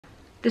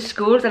The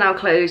schools are now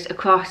closed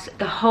across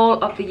the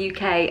whole of the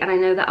UK, and I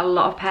know that a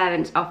lot of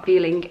parents are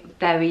feeling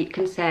very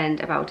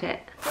concerned about it.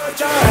 Put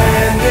your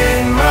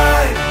hand in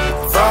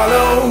mine,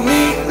 follow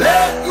me,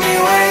 let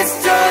me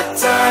waste your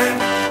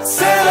time,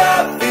 set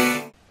up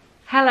the...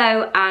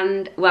 Hello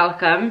and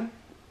welcome.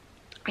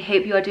 I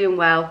hope you are doing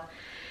well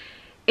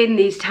in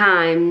these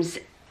times.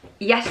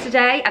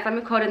 Yesterday, as I'm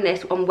recording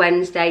this on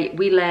Wednesday,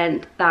 we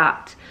learned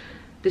that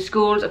the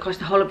schools across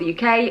the whole of the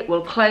UK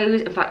will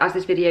close. In fact, as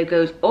this video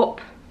goes up,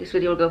 this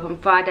video will go up on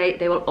Friday,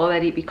 they will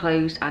already be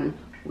closed and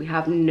we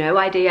have no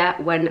idea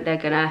when they're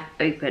gonna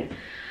open.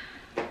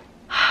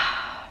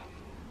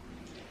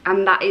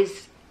 And that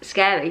is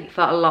scary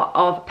for a lot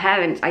of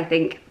parents, I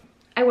think.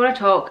 I want to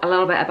talk a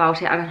little bit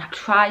about it and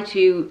try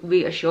to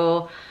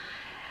reassure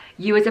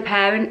you as a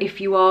parent if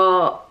you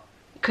are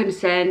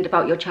concerned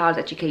about your child's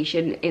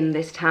education in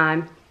this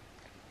time.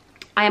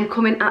 I am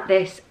coming at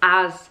this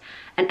as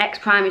an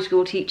ex-primary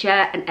school teacher,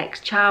 an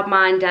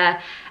ex-childminder,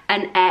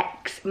 an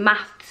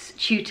ex-maths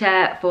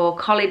tutor for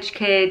college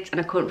kids and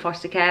a current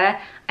foster carer.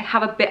 I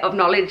have a bit of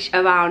knowledge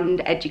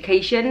around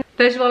education.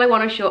 First of all, I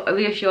want to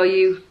reassure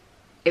you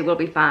it will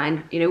be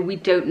fine. You know, we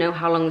don't know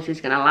how long this is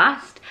going to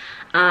last,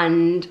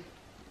 and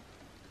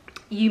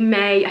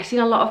I've seen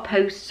a lot of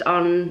posts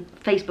on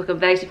Facebook and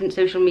various different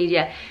social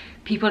media,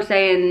 people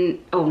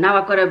saying, oh, now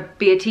I've got to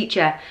be a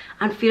teacher,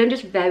 and feeling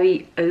just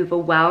very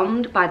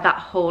overwhelmed by that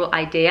whole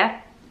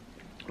idea,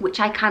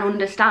 which I can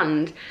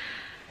understand.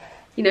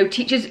 You know,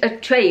 teachers are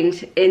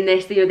trained in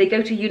this, you know, they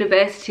go to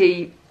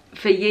university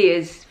for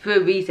years for a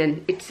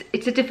reason.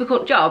 It's a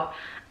difficult job,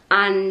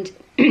 and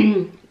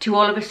to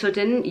all of a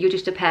sudden you're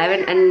just a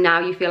parent and now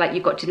you feel like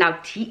you've got to now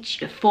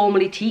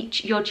formally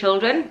teach your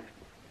children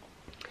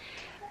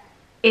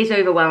is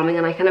overwhelming,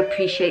 and I can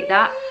appreciate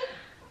that.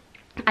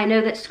 I know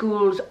that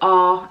schools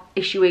are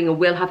issuing or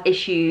will have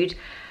issued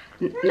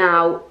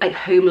now like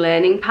home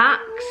learning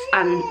packs,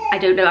 and I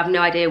don't know, I have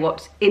no idea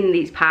what's in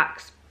these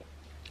packs.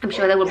 I'm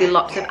sure there will be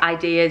lots of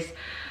ideas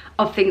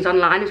of things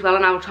online as well,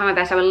 and I will try my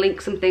best. I will link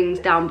some things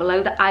down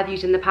below that I've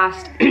used in the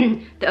past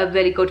that are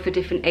really good for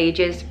different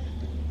ages.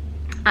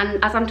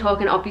 And as I'm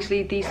talking,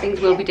 obviously these things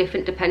will be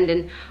different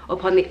depending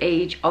upon the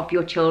age of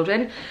your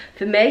children.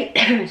 For me,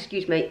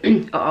 excuse me,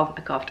 uh-oh,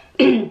 I coughed.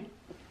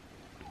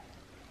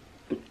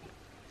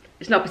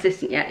 It's not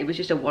persistent yet, it was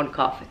just a one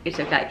cough, it's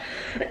okay.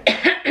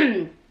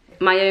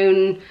 My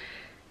own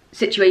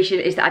situation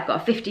is that I've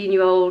got a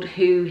 15-year-old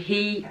who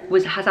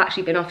has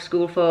actually been off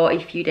school for a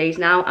few days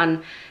now,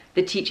 and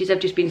the teachers have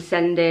just been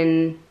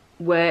sending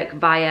work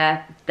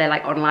via their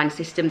like online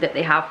system that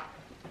they have,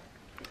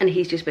 and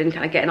he's just been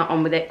kind of getting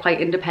on with it quite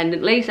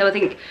independently. So I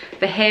think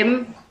for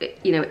him,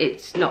 you know,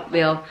 it's not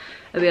a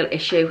real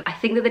issue. I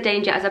think that the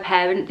danger as a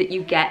parent that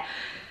you get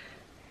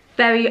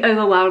very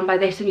overwhelmed by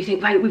this and you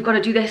think, right, we've got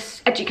to do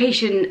this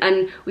education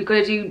and we've got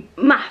to do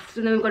maths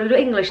and then we've got to do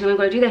English and then we've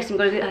got to do this and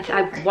we've got to do that.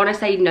 I want to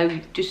say no,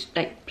 just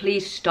like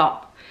please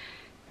stop.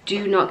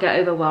 Do not get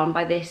overwhelmed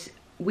by this.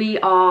 We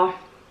are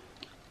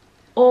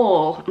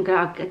all, I'm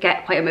gonna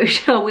get quite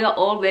emotional, we are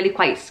all really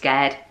quite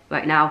scared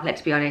right now,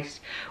 let's be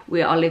honest.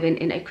 We are living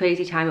in a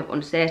crazy time of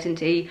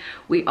uncertainty.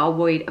 We are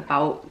worried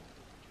about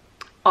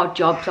our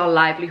jobs, our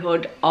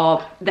livelihood,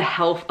 the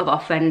health of our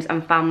friends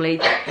and family.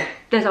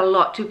 There's a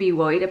lot to be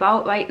worried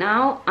about right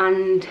now,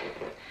 and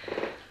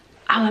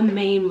our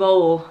main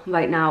role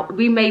right now,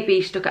 we may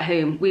be stuck at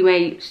home. We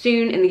may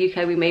soon in the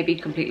UK, we may be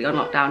completely on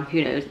lockdown,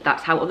 who knows?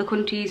 That's how other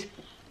countries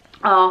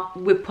are.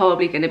 We're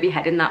probably going to be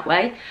heading that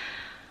way.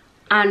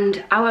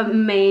 And our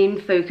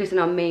main focus and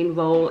our main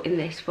role in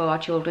this for our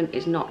children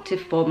is not to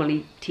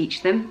formally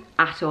teach them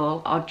at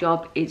all. Our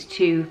job is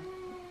to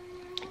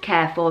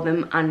care for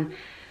them, and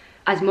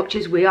as much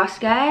as we are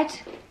scared,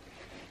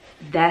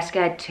 they're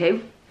scared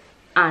too.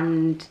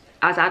 And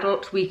as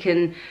adults, we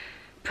can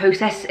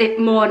process it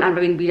more. And I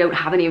mean, we don't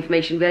have any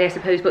information really, I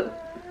suppose,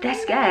 but they're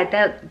scared.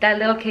 They're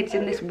little kids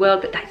in this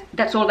world.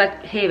 That's all they're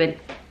hearing.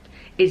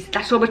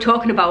 That's all we're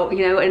talking about,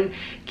 you know. And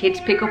kids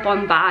pick up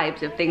on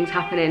vibes of things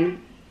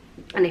happening.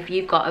 And if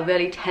you've got a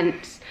really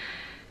tense,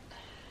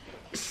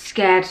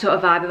 scared sort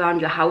of vibe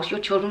around your house, your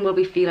children will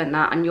be feeling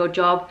that. And your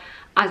job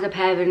as a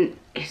parent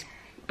is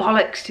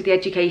bollocks to the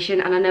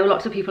education. And I know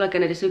lots of people are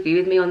going to disagree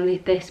with me on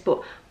this,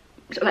 but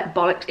like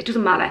bollocks, it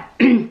doesn't matter.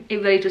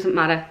 It really doesn't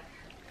matter.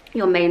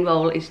 Your main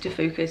role is to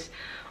focus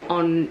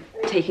on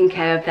taking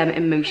care of them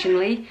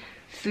emotionally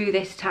through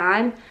this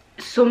time.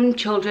 Some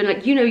children,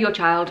 like, you know your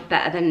child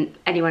better than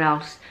anyone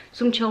else.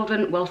 Some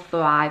children will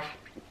thrive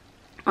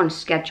on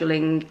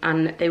scheduling,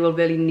 and they will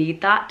really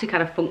need that to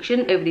kind of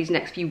function over these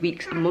next few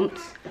weeks and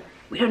months.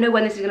 We don't know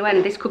when this is going to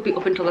end. This could be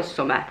up until the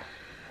summer.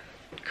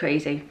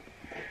 Crazy.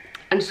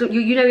 And so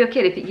you know your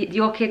kid. If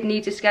your kid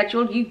needs a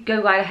schedule, you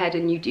go right ahead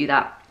and you do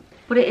that.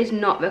 But it is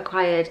not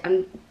required,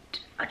 and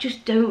I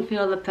just don't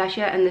feel the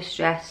pressure and the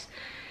stress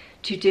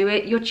to do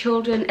it. Your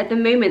children at the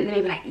moment, they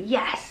may be like,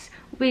 yes,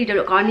 we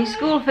don't go to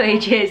school for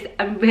ages.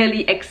 I'm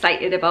really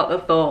excited about the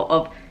thought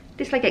of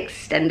this like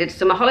extended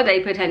summer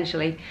holiday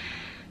potentially.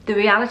 The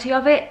reality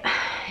of it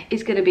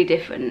is going to be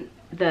different,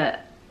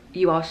 that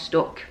you are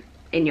stuck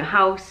in your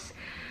house,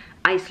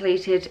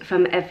 isolated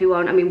from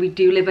everyone. I mean, we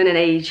do live in an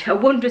age, a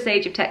wondrous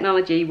age of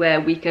technology, where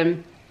we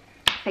can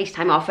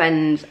FaceTime our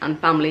friends and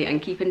family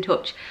and keep in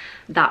touch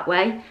that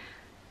way.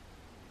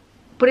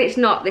 But it's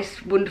not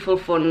this wonderful,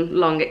 fun,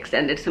 long,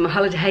 extended summer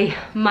holiday.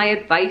 My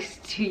advice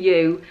to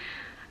you,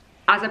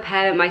 as a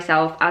parent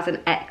myself, as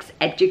an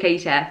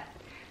ex-educator,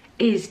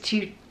 is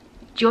to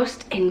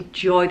just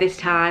enjoy this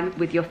time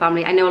with your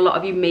family. I know a lot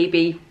of you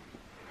maybe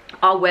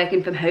are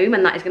working from home,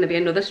 and that is going to be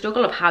another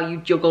struggle of how you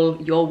juggle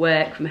your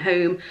work from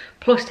home,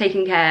 plus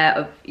taking care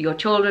of your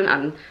children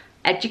and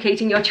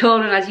educating your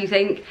children as you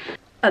think.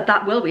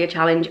 That will be a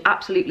challenge,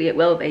 absolutely it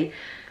will be.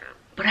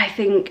 But I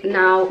think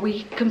now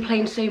we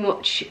complain so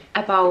much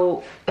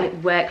about like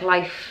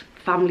work-life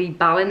family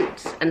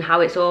balance and how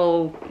it's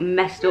all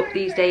messed up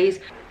these days.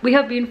 We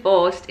have been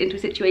forced into a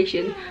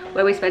situation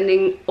where we're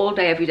spending all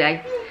day every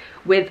day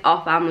with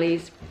our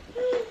families,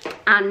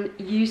 and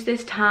use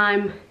this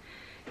time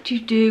to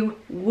do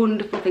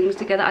wonderful things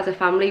together as a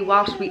family.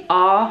 Whilst we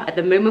are, at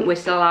the moment, we're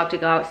still allowed to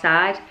go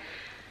outside.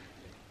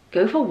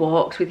 Go for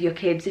walks with your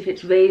kids. If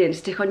it's raining,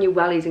 stick on your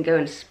wellies and go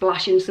and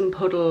splash in some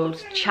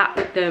puddles, chat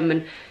with them,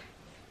 and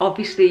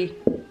obviously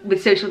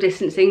with social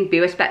distancing, be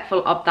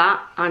respectful of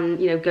that, and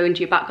you know, go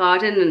into your back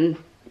garden, and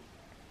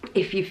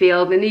if you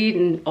feel the need,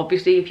 and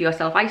obviously if you're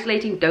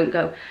self-isolating, don't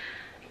go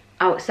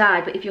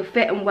outside. But if you're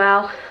fit and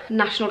well,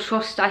 National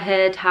Trust, I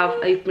heard, have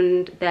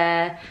opened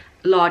their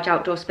large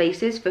outdoor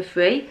spaces for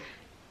free.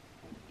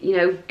 You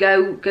know,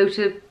 go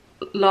to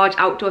large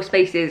outdoor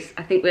spaces.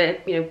 I think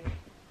we're, you know,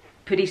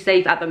 pretty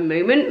safe at the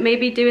moment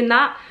maybe doing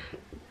that.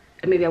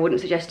 And maybe I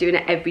wouldn't suggest doing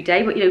it every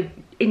day, but you know,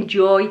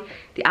 enjoy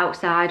the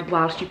outside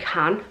whilst you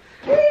can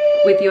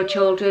with your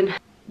children.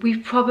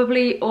 We've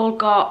probably all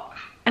got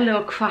a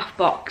little craft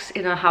box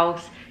in our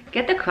house.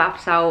 Get the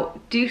crafts out,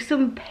 do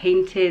some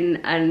painting,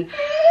 and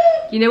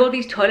you know, all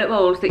these toilet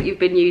rolls that you've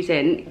been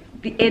using,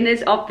 the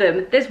inners of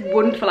them, there's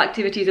wonderful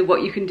activities of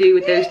what you can do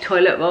with those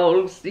toilet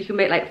rolls. You can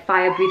make like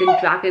fire breathing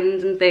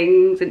dragons and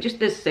things, and just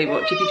there's so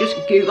much. If you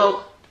just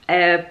Google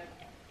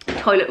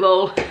toilet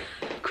roll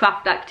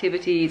craft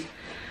activities,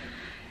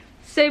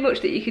 so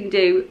much that you can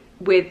do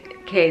with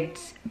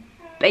kids.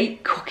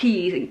 Bake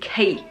cookies and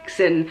cakes,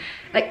 and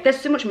like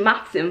there's so much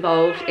maths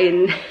involved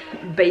in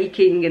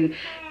baking, and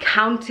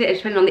counting,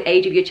 depending on the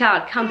age of your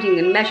child, counting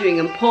and measuring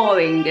and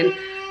pouring, and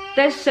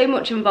there's so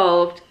much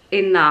involved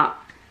in that.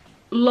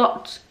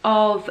 Lots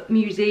of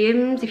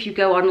museums, if you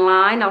go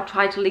online, I'll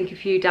try to link a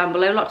few down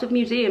below, lots of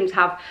museums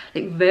have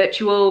like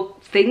virtual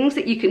things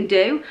that you can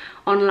do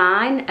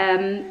online.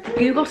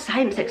 Google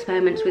science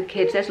experiments with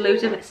kids. There's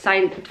loads of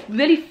science,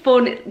 really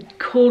fun,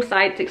 cool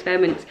science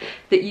experiments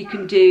that you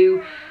can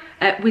do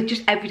with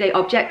just everyday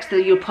objects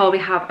that you'll probably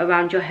have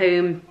around your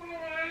home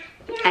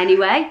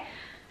anyway.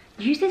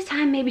 Use this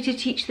time maybe to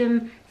teach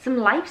them some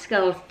life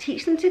skills,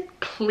 teach them to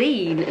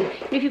clean. And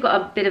if you've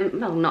got a bit of,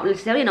 well, not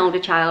necessarily an older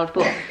child,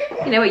 but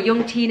you know, a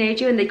young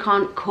teenager and they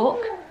can't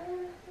cook,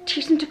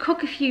 teach them to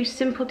cook a few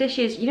simple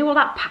dishes. You know, all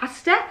that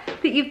pasta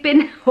that you've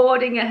been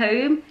hoarding at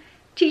home,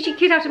 teach your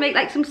kid how to make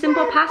like some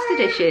simple pasta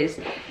dishes.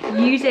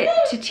 Use it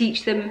to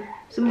teach them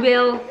some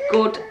real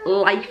good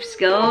life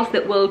skills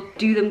that will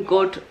do them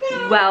good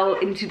well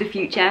into the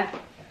future.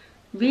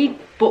 Read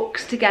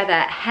books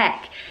together.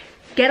 Heck,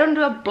 get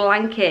under a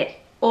blanket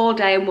all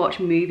day and watch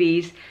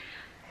movies.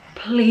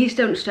 Please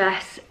don't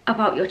stress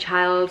about your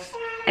child's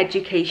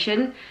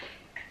education.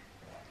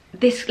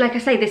 This, like I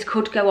say, this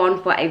could go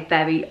on for a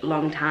very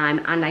long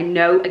time, and I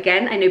know,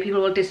 again, I know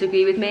people will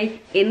disagree with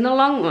me. In the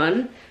long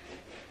run,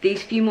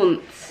 these few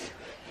months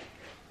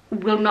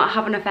will not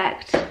have an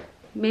effect.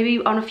 Maybe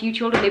on a few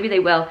children, maybe they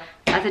will.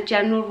 As a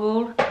general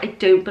rule, I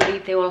don't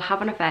believe they will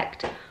have an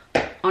effect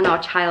on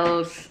our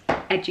child's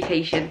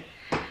education.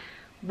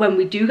 When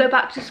we do go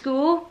back to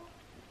school,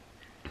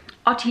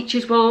 our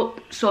teachers will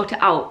sort it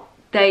out.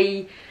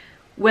 They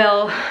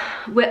will,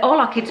 all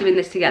our kids are in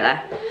this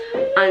together,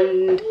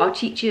 and our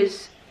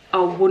teachers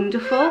are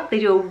wonderful. They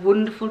do a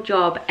wonderful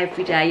job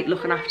every day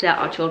looking after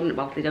our children.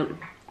 Well, they don't,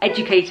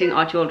 educating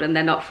our children,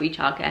 they're not free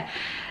childcare.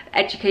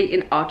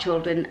 Educating our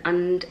children,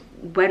 and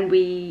when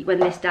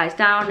this dies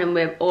down and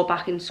we're all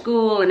back in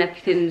school and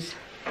everything's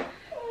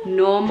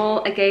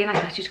normal again,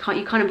 I just can't,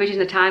 you can't envision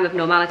a time of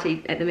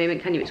normality at the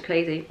moment, can you? It's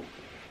crazy.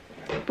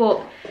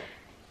 But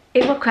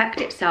it will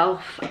correct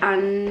itself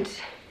and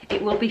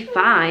it will be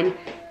fine.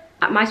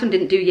 My son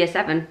didn't do year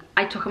 7.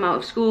 I took him out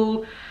of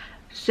school.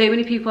 So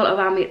many people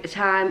around me at the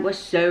time were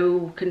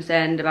so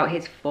concerned about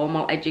his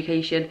formal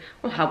education.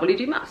 Well, how will he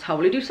do maths? How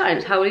will he do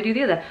science? How will he do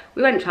the other?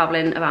 We went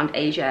travelling around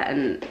Asia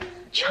and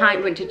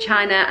China, went to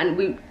China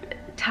and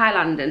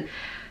Thailand and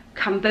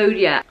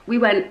Cambodia. We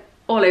went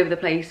all over the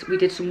place. We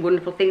did some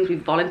wonderful things. We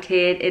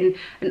volunteered in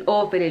an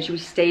orphanage. We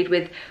stayed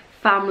with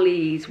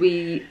families.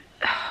 We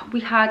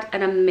had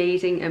an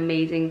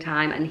amazing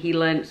time, and he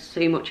learned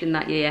so much in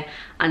that year.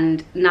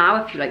 And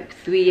now, if you like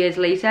 3 years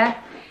later,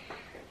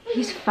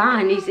 he's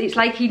fine. It's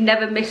like he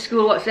never missed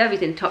school whatsoever.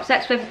 He's in top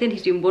sets for everything.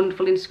 He's doing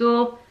wonderful in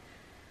school.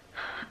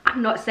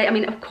 I'm not saying, I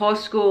mean, of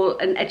course school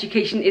and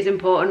education is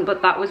important,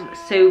 but that was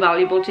so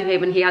valuable to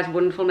him, and he has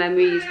wonderful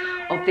memories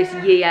of this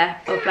year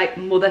of like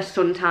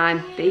mother-son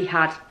time that he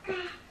had.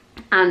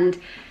 And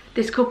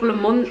this couple of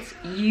months,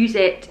 use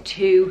it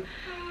to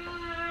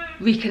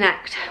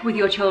reconnect with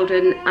your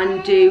children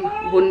and do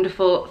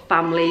wonderful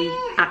family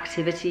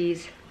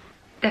activities.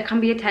 There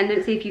can be a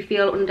tendency, if you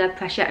feel under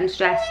pressure and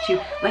stress,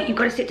 to, wait, you've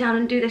got to sit down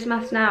and do this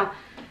maths now.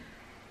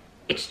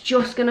 It's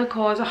just going to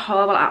cause a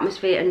horrible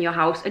atmosphere in your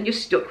house and you're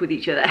stuck with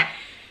each other.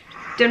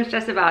 Don't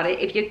stress about it.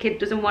 If your kid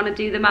doesn't want to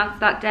do the maths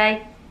that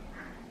day,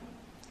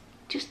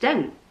 just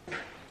don't.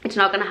 It's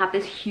not going to have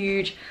this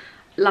huge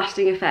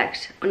lasting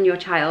effect on your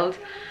child.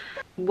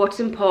 What's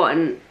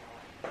important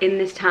in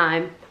this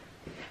time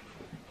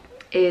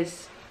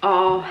is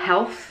our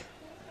health,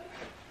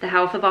 the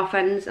health of our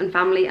friends and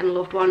family and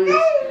loved ones.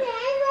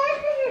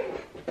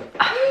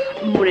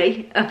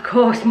 Money, of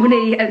course,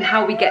 money and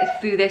how we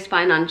get through this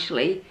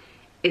financially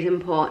is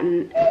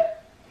important,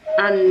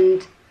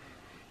 and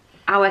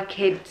our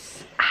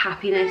kids'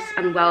 happiness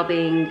and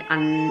well-being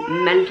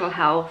and mental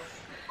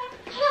health,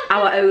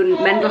 our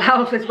own mental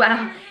health as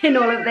well in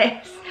all of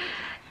this.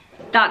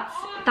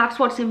 That's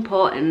what's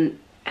important.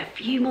 A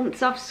few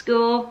months off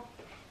school,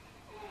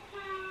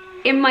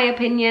 in my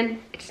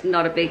opinion, it's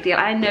not a big deal.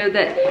 I know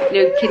that,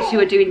 you know, kids who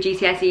are doing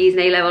GCSEs and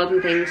A-levels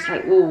and things,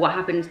 like, whoa, what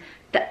happens?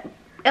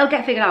 It'll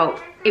get figured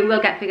out. It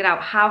will get figured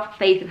out. Have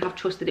faith and have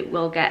trust that it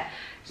will get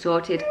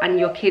sorted, and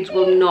your kids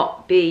will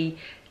not be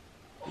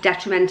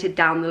detrimented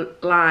down the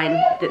line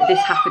that this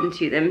happened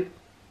to them.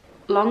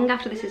 Long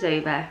after this is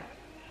over,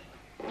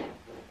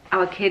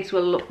 our kids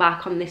will look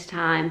back on this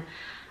time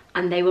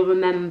and they will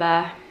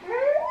remember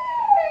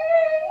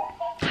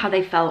how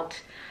they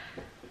felt,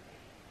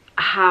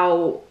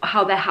 how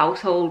their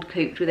household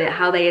coped with it,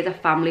 how they as a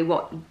family,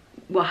 what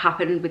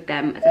happened with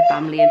them as a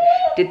family, and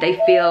did they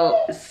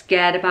feel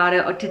scared about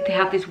it, or did they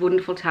have this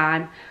wonderful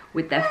time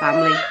with their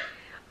family,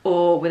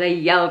 or were they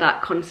yelled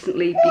at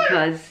constantly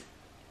because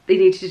they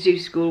needed to do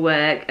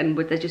schoolwork, and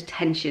was there just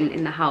tension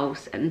in the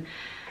house? And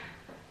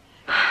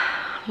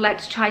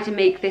let's try to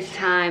make this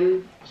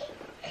time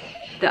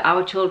that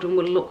our children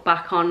will look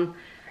back on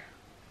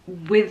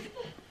with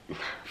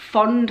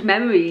fond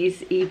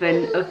memories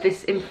even of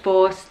this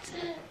enforced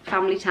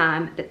family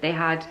time that they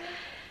had.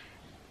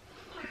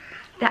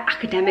 Their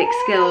academic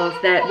skills,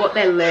 what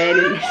they're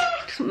learning,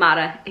 it doesn't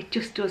matter. It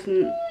just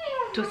doesn't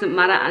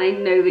matter, and I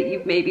know that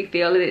you maybe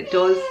feel that it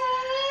does.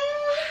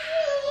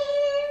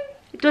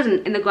 It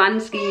doesn't, in the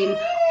grand scheme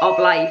of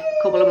life.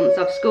 A couple of months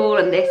off school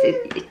and this,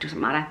 it doesn't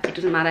matter. It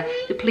doesn't matter.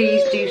 So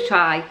please do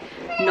try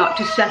not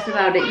to stress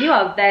about it. You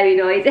are very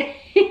noisy.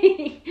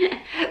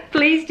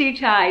 Please do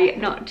try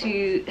not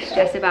to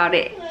stress about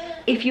it.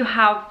 If you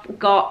have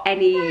got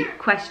any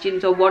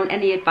questions or want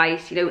any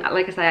advice, you know,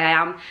 like I say, I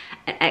am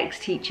an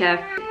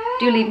ex-teacher.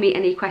 Do leave me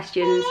any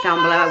questions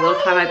down below. I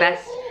will try my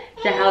best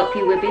to help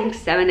you. We're being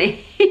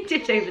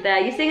serenaded over there.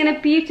 You're singing a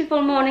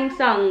beautiful morning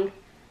song.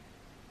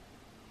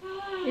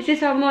 Is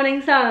this our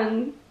morning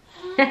song?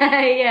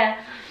 Yeah.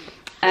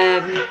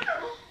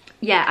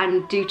 Yeah,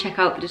 and do check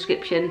out the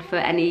description for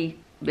any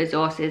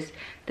resources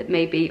that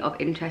may be of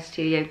interest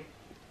to you.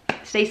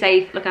 Stay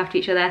safe, look after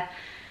each other.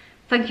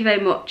 Thank you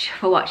very much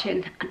for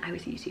watching, and I will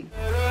see you soon.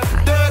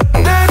 Bye.